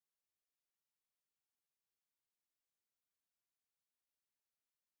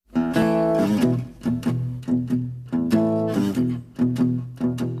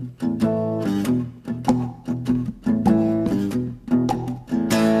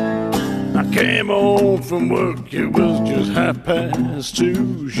Came home from work, it was just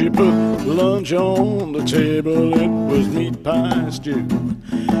 2:30. She put lunch on the table, it was meat pie stew.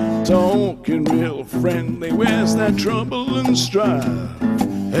 Talking real friendly, where's that trouble and strife?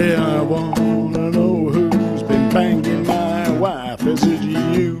 Hey, I wanna know who's been banging my wife. Is it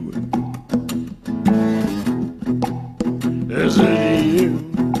you? Is it you?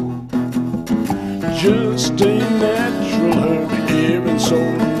 Just a natural, her behaving so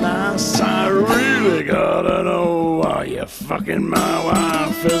nice. I really gotta know, are you fucking my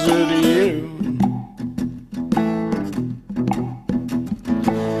wife? Is it you?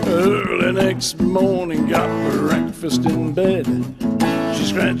 Early next morning, got breakfast in bed. She's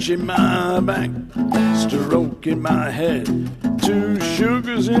scratching my back, stroking my head. 2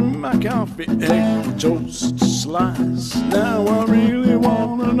 sugars in my coffee, egg toast slice. Now I really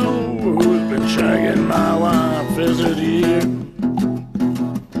wanna know who's been shagging my wife. Is it you?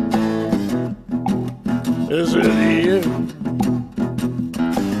 Is it you?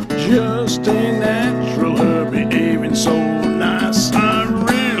 Just a natural, her behaving so nice. I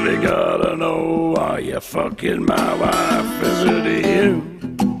really gotta know, are you fucking my wife? Is it you?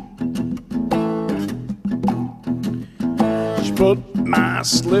 She put my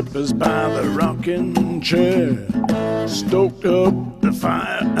slippers by the rocking chair, stoked up the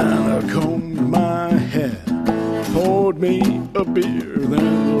fire and I combed my hair. Poured me a beer,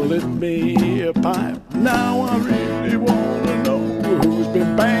 then lit me a pipe. Now I really wanna know who's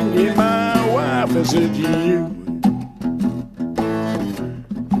been banging my wife. Is it you?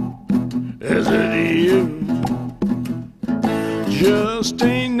 Is it you? Just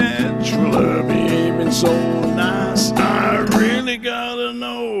a natural, her behaving so nice. I really gotta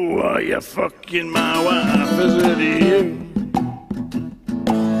know, are you fucking my wife? Is it you?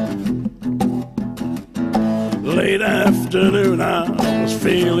 Late afternoon, I was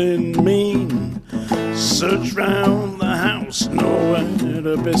feeling mean. Searched round the house, nowhere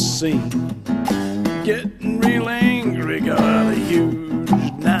to be seen. Getting real angry, got a huge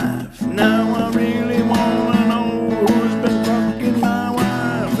knife. Now I really wanna know who's been fucking my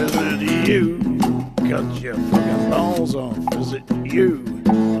wife. Is it you? Cut your fucking balls off. Is it you?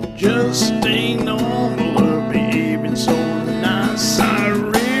 Just ain't normal, her behaving so nice. I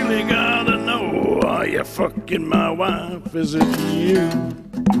really gotta know, are you fucking my wife? Is it you?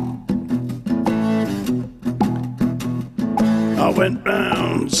 I went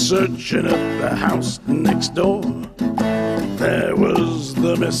round searching at the house next door. There was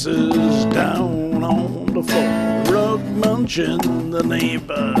the missus down on the floor, rug munching. The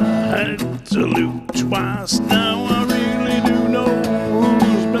neighbor had to loot twice. Now I really do know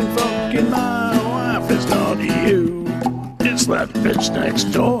who's been fucking my wife. It's not you, it's that bitch next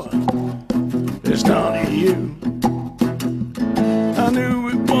door. It's not you. I knew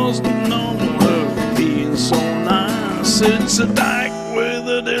it wasn't normal, her being so nice. It's a dyke with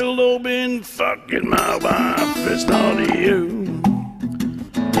a dildo been fucking my wife. It's not you.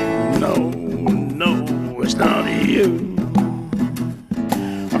 No, no, it's not you.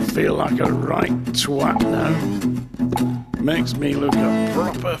 I feel like a right twat now. Makes me look a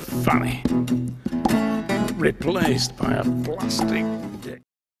proper funny. Replaced by a plastic